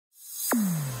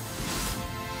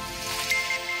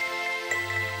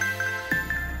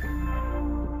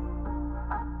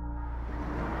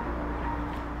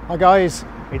Hi guys,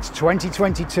 it's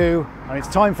 2022 and it's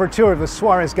time for a tour of the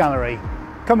Swarez Gallery.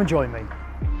 Come and join me.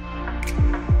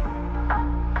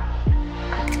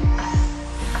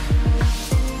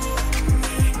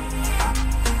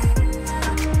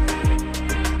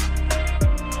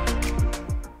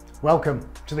 Welcome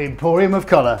to the Emporium of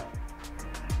Color.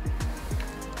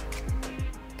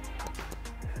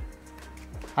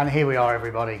 And here we are,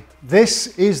 everybody. This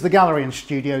is the Gallery and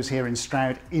Studios here in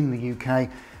Stroud in the UK.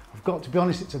 I've got to be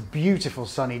honest, it's a beautiful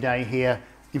sunny day here.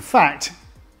 In fact,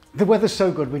 the weather's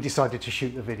so good we decided to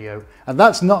shoot the video. And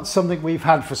that's not something we've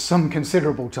had for some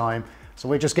considerable time. So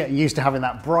we're just getting used to having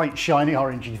that bright, shiny,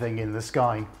 orangey thing in the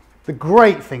sky. The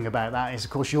great thing about that is, of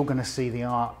course, you're going to see the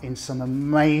art in some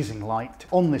amazing light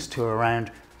on this tour around.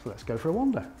 So let's go for a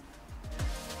wander.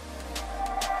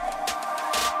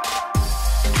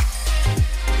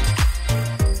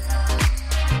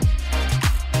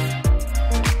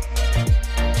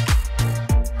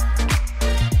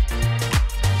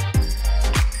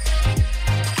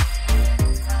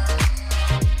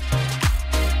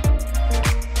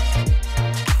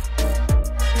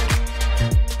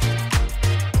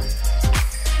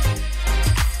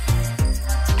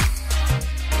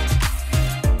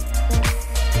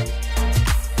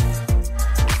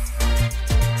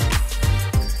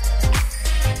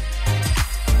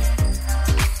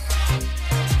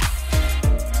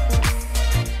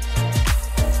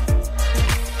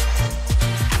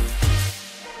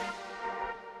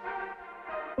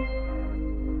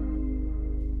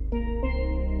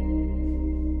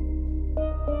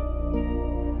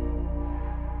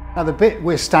 Now the bit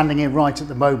we're standing in right at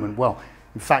the moment, well,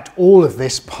 in fact, all of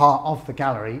this part of the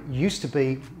gallery used to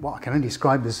be what I can only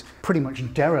describe as pretty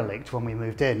much derelict when we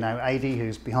moved in. Now, AD,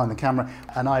 who's behind the camera,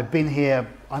 and I've been here,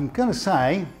 I'm going to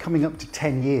say, coming up to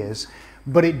 10 years,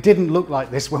 but it didn't look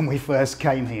like this when we first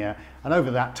came here. And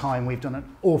over that time, we've done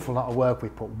an awful lot of work.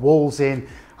 We've put walls in.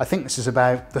 I think this is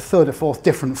about the third or fourth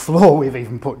different floor we've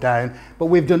even put down, but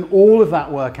we've done all of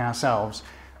that work ourselves.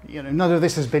 You know, none of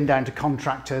this has been down to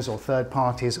contractors or third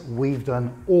parties. We've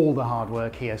done all the hard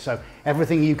work here. So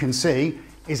everything you can see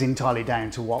is entirely down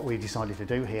to what we decided to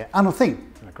do here. And I think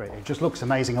it just looks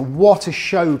amazing. And what a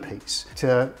showpiece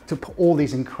to put all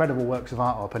these incredible works of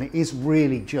art up. And it is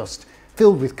really just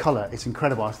filled with colour. It's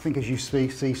incredible. I think as you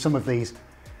see some of these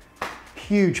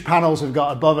huge panels we've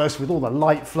got above us with all the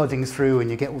light flooding through, and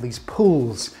you get all these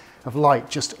pools of light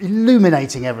just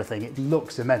illuminating everything. It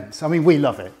looks immense. I mean, we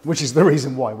love it, which is the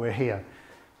reason why we're here.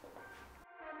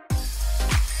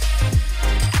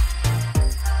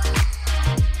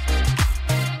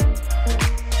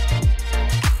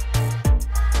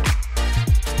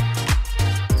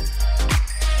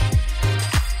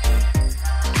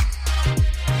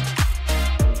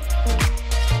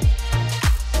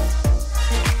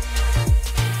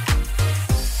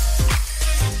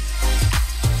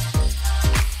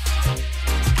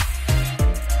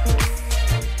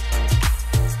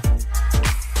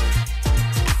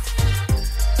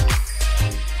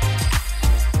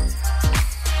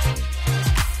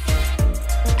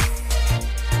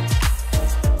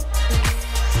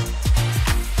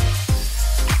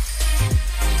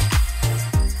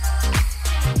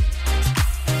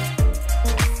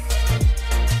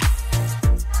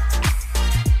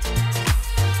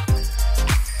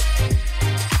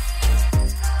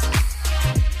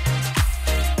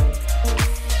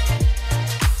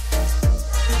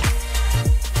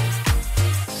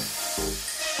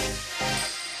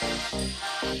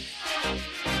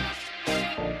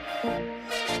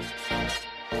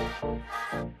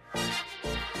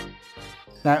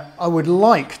 Now, I would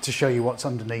like to show you what's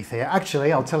underneath here.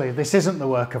 Actually, I'll tell you, this isn't the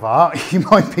work of art. You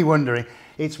might be wondering,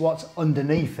 it's what's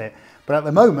underneath it. But at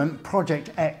the moment, Project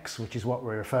X, which is what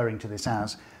we're referring to this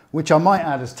as, which I might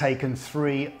add has taken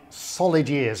 3 solid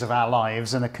years of our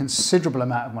lives and a considerable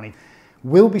amount of money,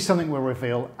 will be something we'll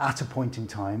reveal at a point in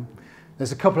time.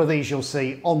 There's a couple of these you'll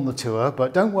see on the tour,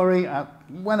 but don't worry,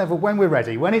 when we're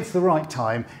ready, when it's the right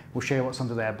time, we'll show you what's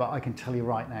under there. But I can tell you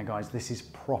right now, guys, this is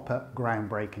proper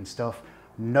groundbreaking stuff.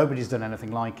 Nobody's done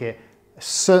anything like it,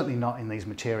 certainly not in these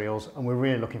materials, and we're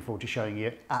really looking forward to showing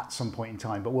you at some point in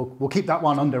time, but we'll keep that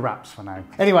one under wraps for now.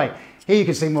 Anyway, here you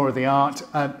can see more of the art.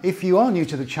 If you are new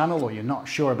to the channel or you're not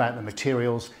sure about the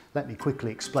materials, let me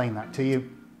quickly explain that to you.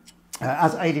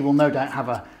 As AD will no doubt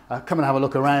come and have a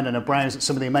look around and a browse at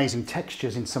some of the amazing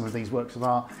textures in some of these works of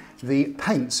art, the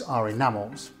paints are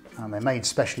enamels, and they're made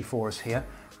specially for us here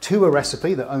to a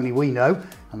recipe that only we know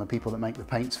and the people that make the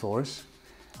paints for us.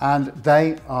 And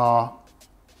they are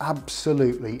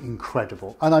absolutely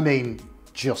incredible. And I mean,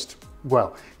 just,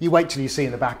 well, you wait till you see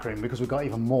in the back room because we've got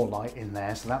even more light in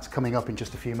there, so that's coming up in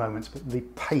just a few moments. But the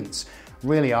paints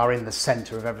really are in the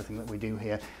center of everything that we do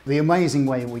here. The amazing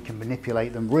way we can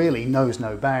manipulate them really knows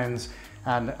no bounds,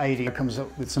 and AD comes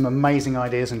up with some amazing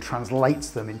ideas and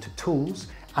translates them into tools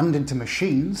and into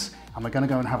machines, and we're going to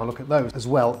go and have a look at those as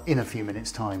well in a few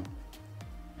minutes' time.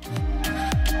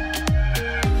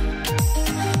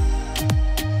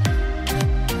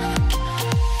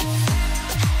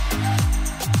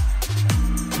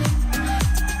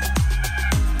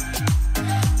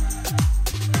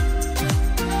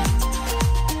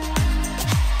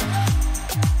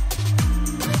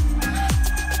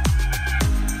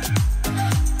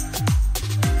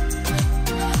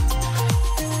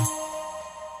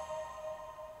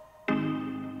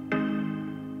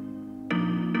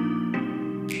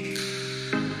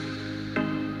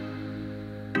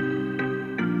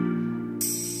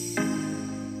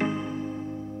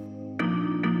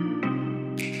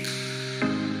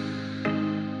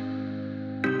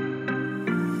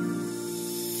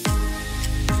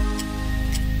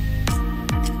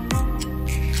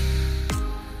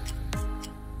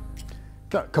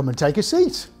 Come and take a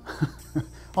seat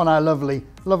on our lovely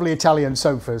Italian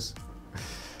sofas.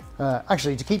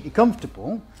 Actually, to keep you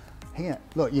comfortable, here,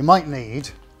 look, you might need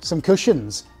some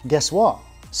cushions. Guess what?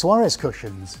 Swarez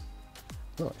cushions.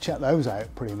 Look, check those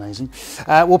out, pretty amazing.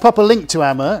 We'll pop a link to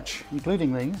our merch,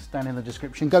 including these, down in the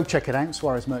description. Go check it out,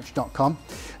 swarezmerch.com.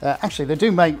 Actually, they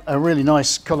do make a really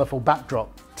nice, colourful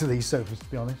backdrop to these sofas, to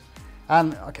be honest.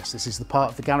 And I guess this is the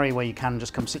part of the gallery where you can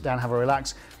just come sit down, have a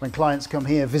relax. When clients come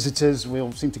here, visitors, we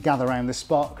all seem to gather around this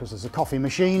spot because there's a coffee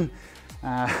machine.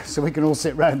 So we can all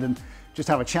sit around and just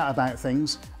have a chat about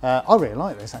things. I really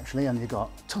like this actually, and you've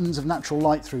got tons of natural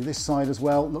light through this side as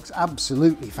well. It looks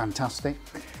absolutely fantastic.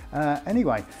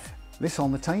 Anyway, this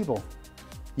on the table.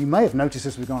 You may have noticed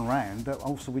as we've gone around that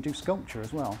also we do sculpture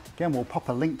as well. Again, we'll pop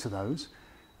a link to those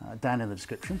down in the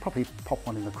description, probably pop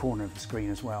one in the corner of the screen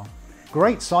as well.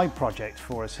 Great side project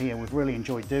for us here. We've really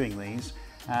enjoyed doing these,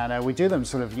 and we do them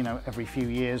sort of, you know, every few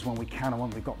years when we can and when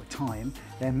we've got the time.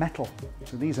 They're metal,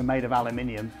 so these are made of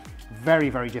aluminium. Very,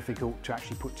 very difficult to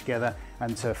actually put together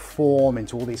and to form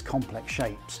into all these complex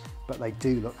shapes, but they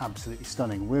do look absolutely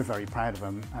stunning. We're very proud of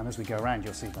them, and as we go around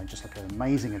you'll see they just look an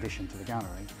amazing addition to the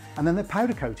gallery. And then they're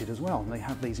powder coated as well, and they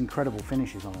have these incredible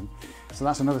finishes on them. So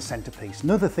that's another centerpiece,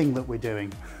 another thing that we're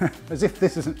doing, as if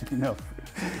this isn't enough.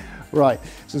 Right,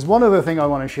 so there's one other thing I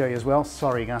want to show you as well.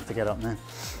 Sorry, you're going to have to get up now.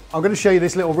 I'm going to show you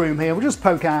this little room here. We'll just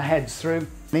poke our heads through.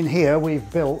 In here we've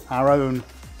built our own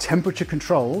temperature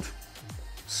controlled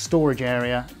storage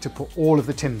area to put all of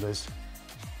the timbers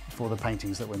for the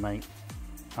paintings that we make.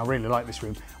 I really like this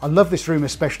room. I love this room,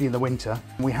 especially in the winter.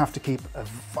 We have to keep a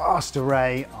vast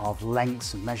array of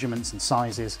lengths and measurements and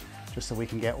sizes just so we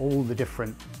can get all the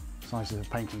different sizes of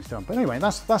paintings done. But anyway,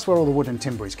 that's where all the wood and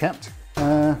timber is kept.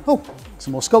 Oh,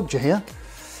 some more sculpture here.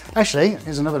 Actually,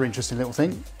 here's another interesting little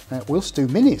thing. We'll do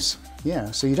minis.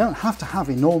 Yeah, so you don't have to have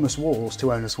enormous walls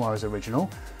to own a Swarez original.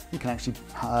 You can actually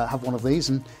have one of these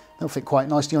and they'll fit quite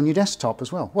nicely on your desktop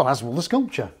as well. Well, as will the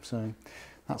sculpture. So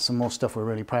that's some more stuff we're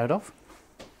really proud of.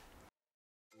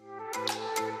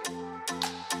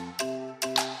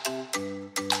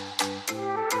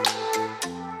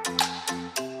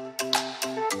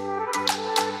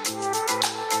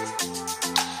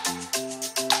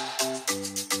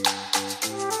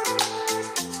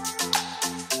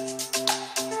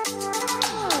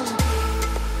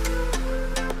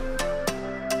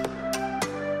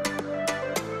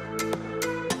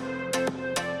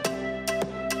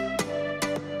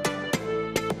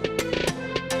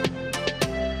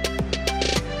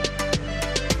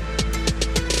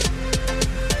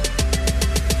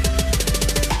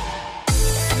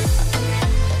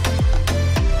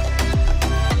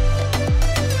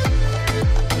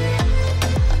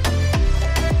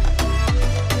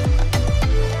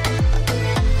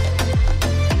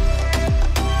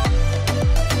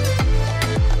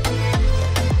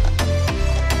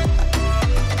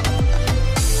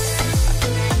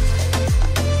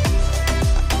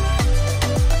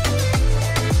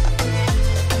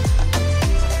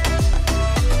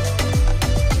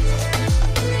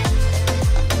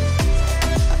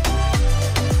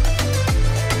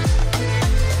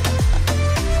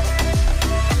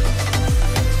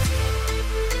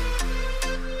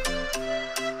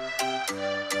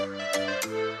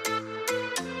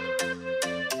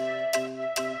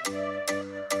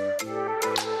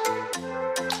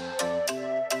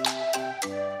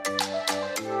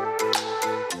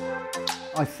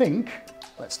 I think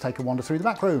let's take a wander through the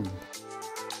back room.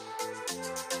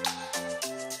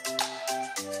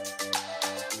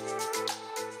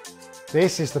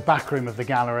 This is the back room of the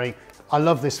gallery. I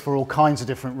love this for all kinds of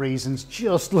different reasons.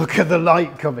 Just look at the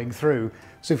light coming through.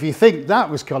 So if you think that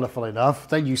was colourful enough,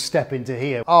 then you step into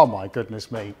here. Oh my goodness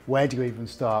me, where do you even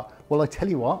start? Well, I tell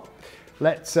you what,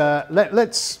 let's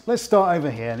start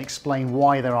over here and explain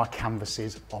why there are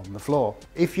canvases on the floor.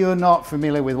 If you're not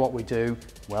familiar with what we do,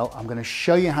 well, I'm going to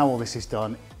show you how all this is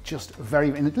done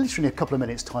in literally a couple of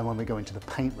minutes time when we go into the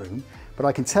paint room. But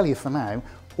I can tell you for now,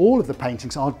 all of the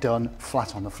paintings are done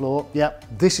flat on the floor. Yep,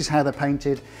 this is how they're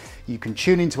painted. You can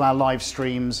tune into our live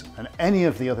streams and any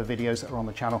of the other videos that are on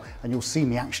the channel, and you'll see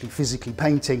me actually physically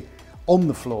painting on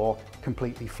the floor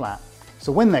completely flat.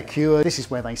 So when they're cured, this is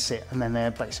where they sit, and then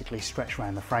they're basically stretched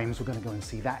around the frames. We're going to go and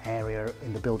see that area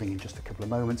in the building in just a couple of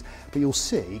moments, but you'll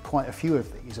see quite a few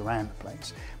of these around the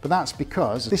place. But that's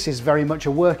because this is very much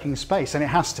a working space, and it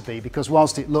has to be, because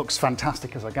whilst it looks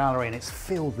fantastic as a gallery and it's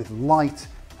filled with light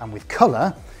and with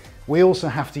colour, we also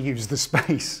have to use the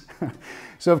space.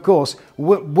 So of course,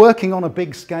 working on a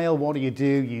big scale, what do?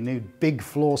 You need big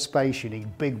floor space, you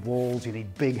need big walls, you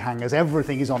need big hangers,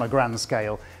 everything is on a grand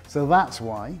scale. So that's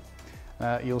why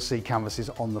you'll see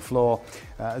canvases on the floor.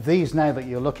 These now that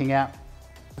you're looking at,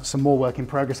 some more work in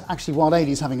progress. Actually, while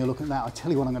Adie's having a look at that, I'll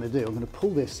tell you what I'm going to do. I'm going to pull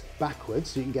this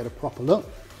backwards so you can get a proper look.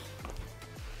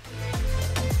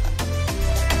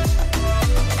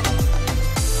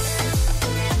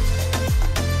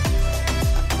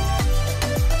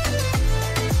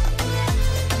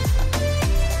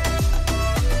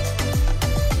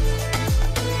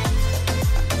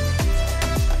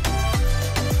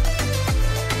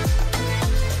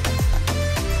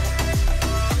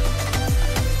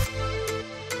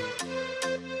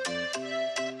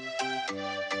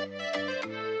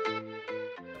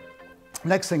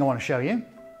 Next thing I want to show you,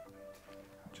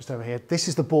 just over here, this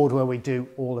is the board where we do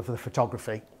all of the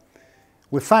photography.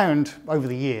 We've found over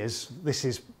the years, this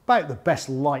is about the best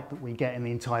light that we get in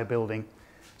the entire building.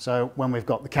 So when we've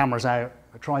got the cameras out,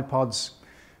 the tripods,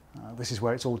 this is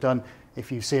where it's all done.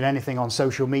 If you've seen anything on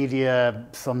social media,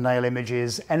 thumbnail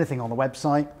images, anything on the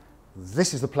website,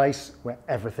 this is the place where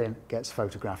everything gets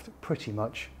photographed, pretty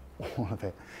much all of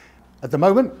it. At the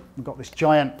moment, we've got this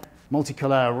giant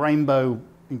multicolour rainbow,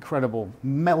 incredible,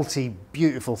 melty,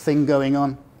 beautiful thing going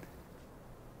on,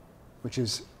 which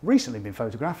has recently been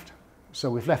photographed. So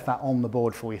we've left that on the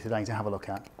board for you today to have a look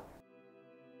at.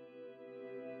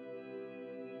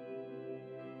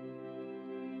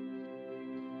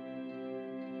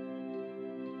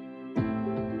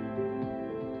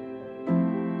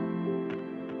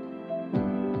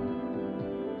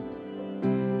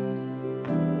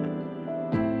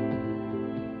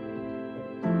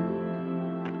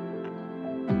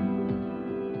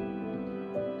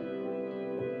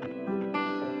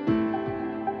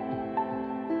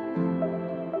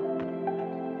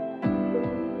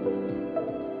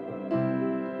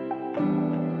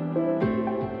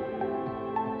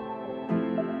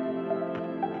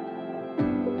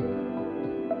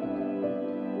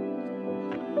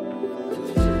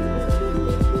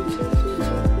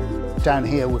 Down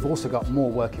here we've also got more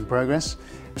work in progress.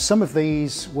 Some of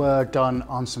these were done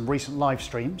on some recent live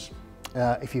streams.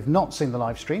 If you've not seen the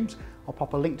live streams, I'll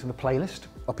pop a link to the playlist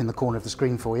up in the corner of the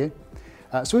screen for you.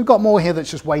 So we've got more here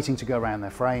that's just waiting to go around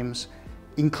their frames,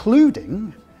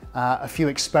 including a few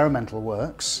experimental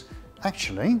works.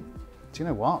 Actually, do you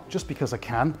know what? Just because I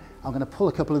can, I'm going to pull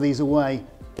a couple of these away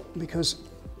because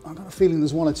I've got a feeling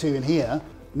there's one or two in here.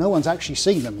 No one's actually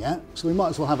seen them yet, so we might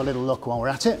as well have a little look while we're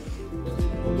at it.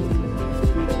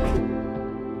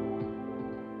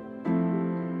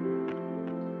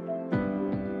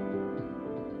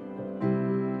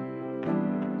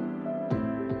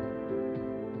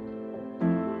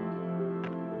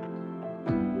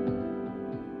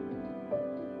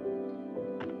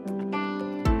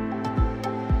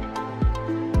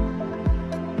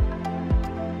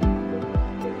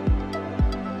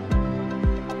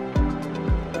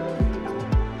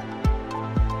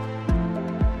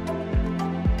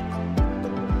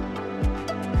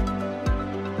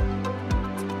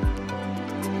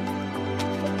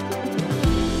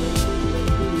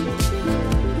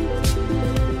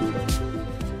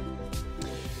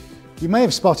 You may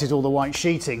have spotted all the white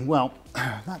sheeting. Well,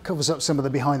 that covers up some of the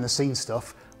behind the scenes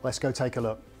stuff. Let's go take a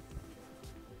look.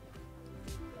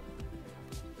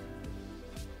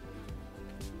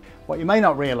 What you may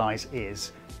not realise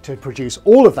is to produce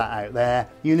all of that out there,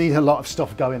 you need a lot of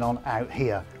stuff going on out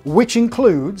here, which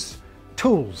includes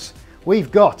tools.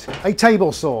 We've got a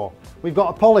table saw, we've got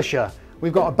a polisher,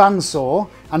 we've got a bandsaw,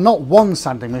 and not one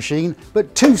sanding machine,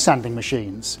 but two sanding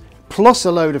machines, plus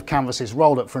a load of canvases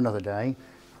rolled up for another day.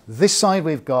 This side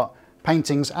we've got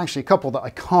paintings, actually a couple that I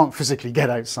can't physically get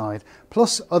outside,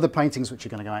 plus other paintings which are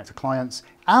going to go out to clients,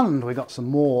 and we've got some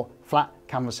more flat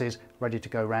canvases ready to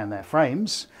go around their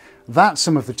frames. That's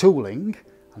some of the tooling,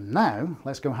 and now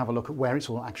let's go have a look at where it's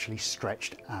all actually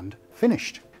stretched and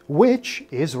finished, which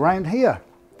is around here.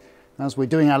 As we're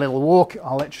doing our little walk,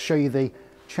 I'll show you the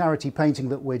charity painting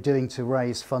that we're doing to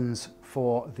raise funds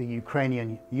for the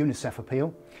Ukrainian UNICEF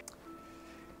appeal.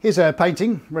 Here's a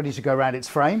painting ready to go around its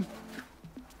frame.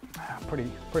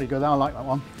 Pretty good, I like that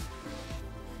one.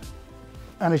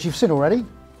 And as you've seen already,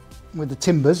 with the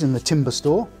timbers in the timber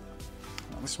store,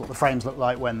 this is what the frames look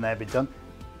like when they've been done.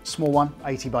 Small one,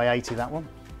 80 by 80, that one.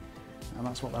 And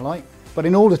that's what they're like. But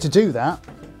in order to do that,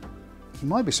 you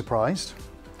might be surprised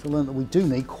to learn that we do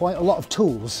need quite a lot of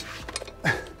tools.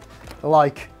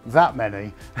 Like that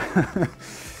many.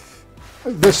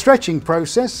 The stretching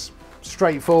process,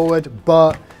 straightforward,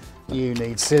 but you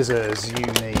need scissors, you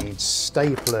need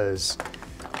staplers,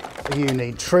 you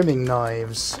need trimming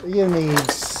knives, you need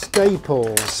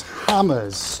staples,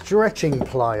 hammers, stretching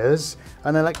pliers,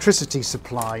 an electricity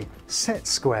supply, set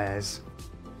squares.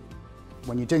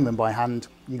 When you're doing them by hand,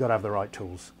 you've got to have the right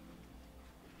tools.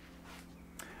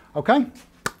 Okay,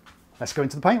 let's go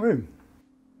into the paint room.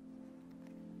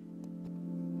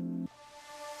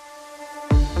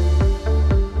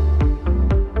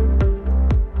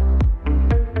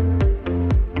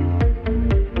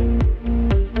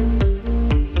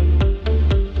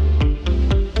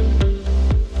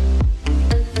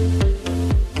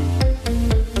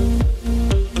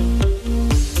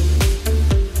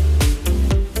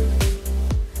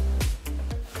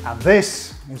 And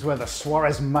this is where the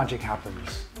Swarez magic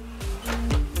happens.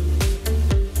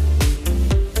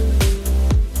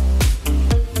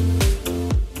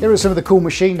 Here are some of the cool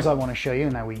machines I want to show you.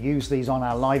 Now, we use these on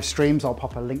our live streams. I'll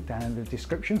pop a link down in the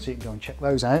description so you can go and check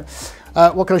those out.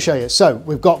 What can I show you? So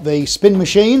we've got the spin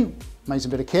machine, makes a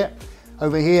bit of kit.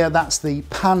 Over here, that's the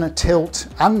pan, tilt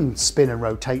and spin and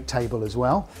rotate table as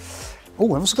well. Oh,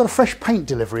 we've also got a fresh paint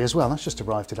delivery as well. That's just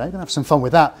arrived today. Gonna have some fun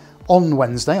with that on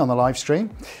Wednesday on the live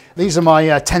stream. These are my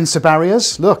tensor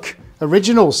barriers. Look,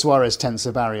 original Swarez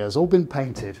tensor barriers, all been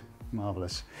painted.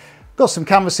 Marvellous. Got some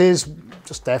canvases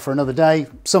just there for another day.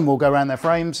 Some will go around their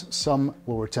frames, some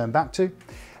will return back to.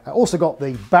 Also got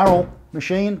the barrel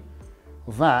machine.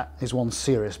 That is one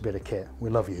serious bit of kit. We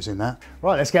love using that.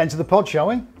 Right, let's get into the pod, shall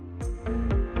we?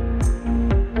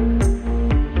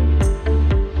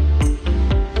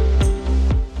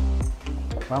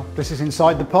 Well, this is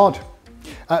inside the pod.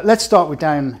 Let's start with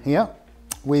down here.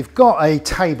 We've got a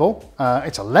table.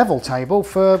 It's a level table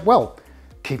for, well,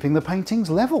 keeping the paintings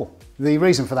level. The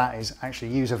reason for that is actually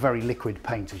use a very liquid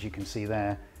paint, as you can see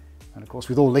there. And of course,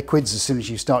 with all liquids, as soon as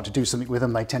you start to do something with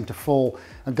them, they tend to fall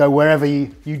and go wherever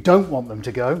you don't want them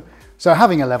to go. So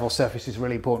having a level surface is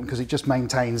really important because it just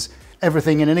maintains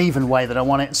everything in an even way that I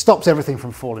want it. It stops everything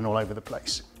from falling all over the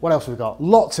place. What else have we got?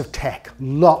 Lots of tech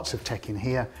in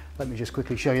here. Let me just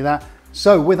quickly show you that.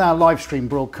 So with our live stream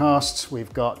broadcasts,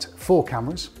 we've got 4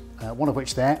 cameras, one of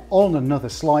which there on another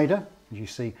slider. As you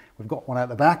see, we've got one out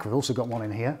the back. We've also got one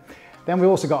in here. Then we've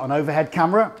also got an overhead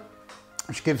camera,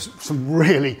 which gives some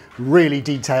really, really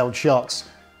detailed shots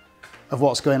of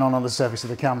what's going on the surface of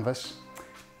the canvas.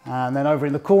 And then over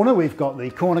in the corner, we've got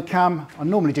the corner cam. I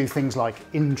normally do things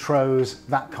like intros,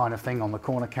 that kind of thing on the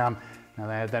corner cam.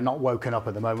 Now they're not woken up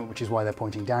at the moment, which is why they're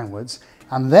pointing downwards.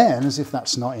 And then, as if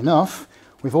that's not enough,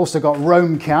 we've also got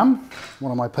roam cam,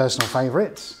 one of my personal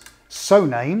favorites. So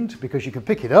named because you can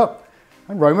pick it up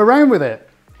and roam around with it.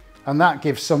 And that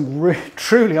gives some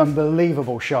truly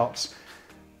unbelievable shots,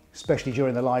 especially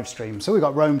during the live stream. So we've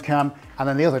got roam cam, and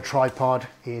then the other tripod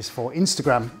is for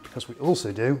Instagram, because we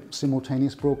also do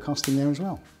simultaneous broadcasting there as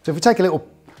well. So if we take a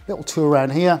little tour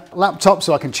around here, laptop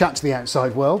so I can chat to the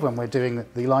outside world when we're doing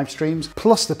the live streams,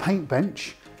 plus the paint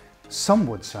bench, some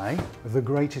would say the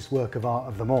greatest work of art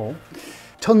of them all.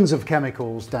 Tons of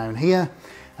chemicals down here,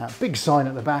 big sign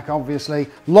at the back obviously,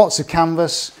 lots of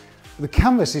canvas. The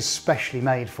canvas is specially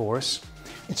made for us.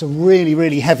 It's a really,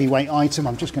 really heavyweight item.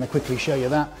 I'm just going to quickly show you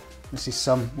that. This is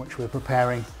some which we're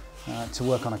preparing to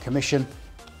work on a commission.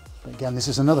 But again, this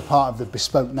is another part of the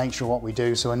bespoke nature of what we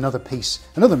do. So another piece,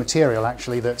 another material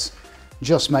actually that's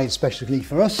just made specially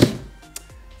for us.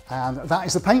 And that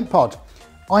is the paint pod.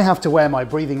 I have to wear my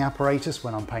breathing apparatus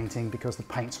when I'm painting because the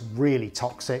paint's really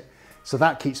toxic. So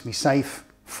that keeps me safe.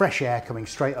 Fresh air coming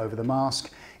straight over the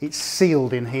mask. It's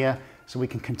sealed in here so we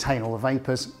can contain all the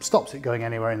vapors, stops it going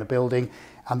anywhere in the building.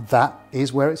 And that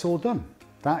is where it's all done.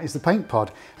 That is the paint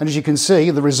pod. And as you can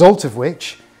see, the result of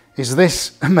which is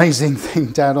this amazing thing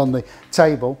down on the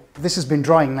table. This has been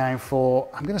drying now for,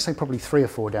 I'm going to say probably 3 or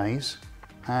 4 days.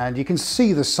 and you can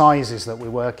see the sizes that we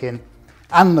work in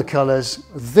and the colours.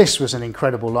 This was an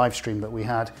incredible live stream that we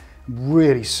had.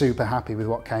 Really super happy with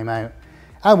what came out.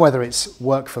 And whether it's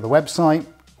work for the website,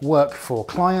 work for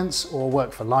clients, or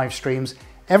work for live streams,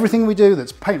 everything we do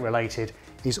that's paint related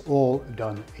is all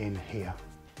done in here.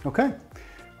 Okay,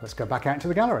 let's go back out to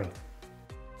the gallery.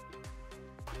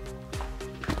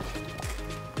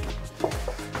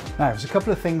 Now, there's a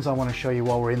couple of things I want to show you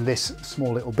while we're in this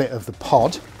small little bit of the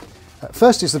pod.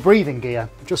 First is the breathing gear.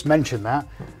 I just mentioned that.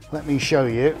 Let me show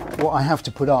you what I have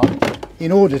to put on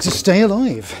in order to stay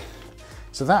alive.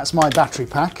 So that's my battery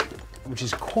pack, which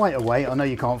is quite a weight. I know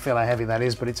you can't feel how heavy that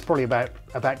is, but it's probably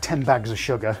about 10 bags of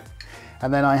sugar.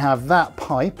 And then I have that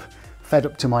pipe fed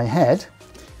up to my head,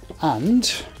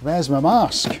 and there's my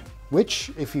mask, which,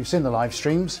 if you've seen the live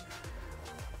streams,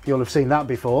 you'll have seen that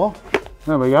before.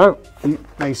 There we go.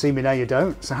 Now you see me, now you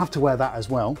don't. So I have to wear that as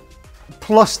well.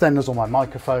 Plus then there's all my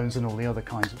microphones and all the other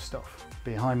kinds of stuff.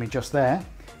 Behind me just there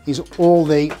is all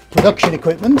the production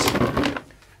equipment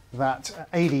that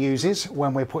Ada uses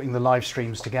when we're putting the live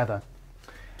streams together.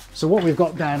 So what we've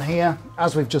got down here,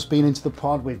 as we've just been into the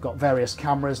pod, we've got various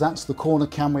cameras. That's the corner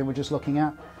cam we were just looking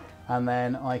at. And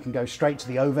then I can go straight to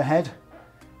the overhead.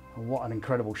 What an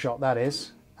incredible shot that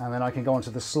is. And then I can go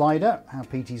onto the slider, our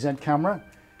PTZ camera.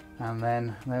 And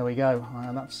then there we go.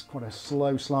 That's quite a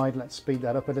slow slide. Let's speed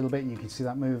that up a little bit and you can see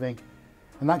that moving.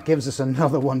 And that gives us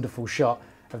another wonderful shot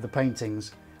of the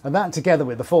paintings. And that together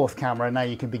with the fourth camera, now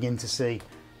you can begin to see,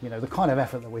 you know, the kind of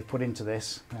effort that we've put into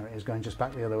this. There it is, going just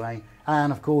back the other way.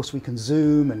 And of course we can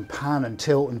zoom and pan and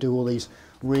tilt and do all these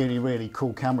really, really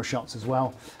cool camera shots as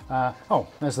well. Oh,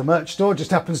 there's the merch store, just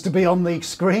happens to be on the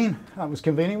screen. That was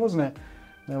convenient, wasn't it?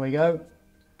 There we go.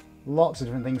 Lots of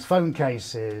different things, phone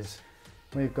cases.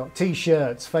 We've got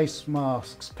t-shirts, face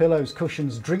masks, pillows,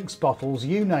 cushions, drinks bottles,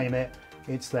 you name it,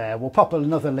 it's there. We'll pop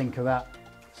another link of that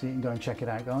so you can go and check it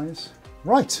out, guys.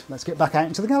 Right, let's get back out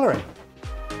into the gallery.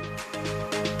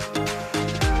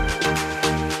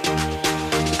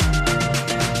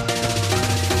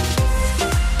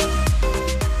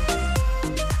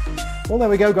 Well, there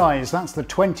we go, guys. That's the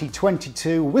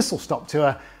 2022 whistle-stop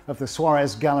tour of the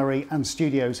Swarez Gallery and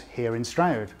Studios here in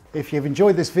Stroud. If you've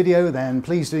enjoyed this video, then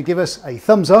please do give us a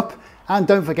thumbs up and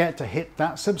don't forget to hit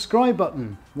that subscribe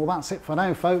button. Well, that's it for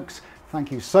now, folks.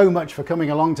 Thank you so much for coming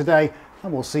along today,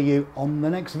 and we'll see you on the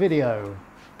next video.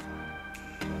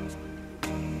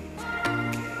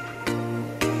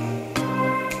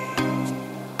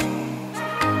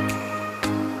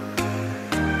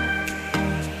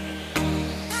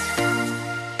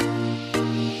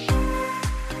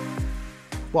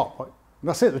 What?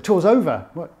 That's it, the tour's over.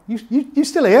 What? You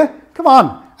still here? Come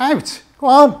on, out. Go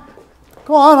on.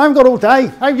 Go on, I haven't got all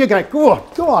day. Out you go.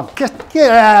 Go on,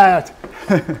 get out.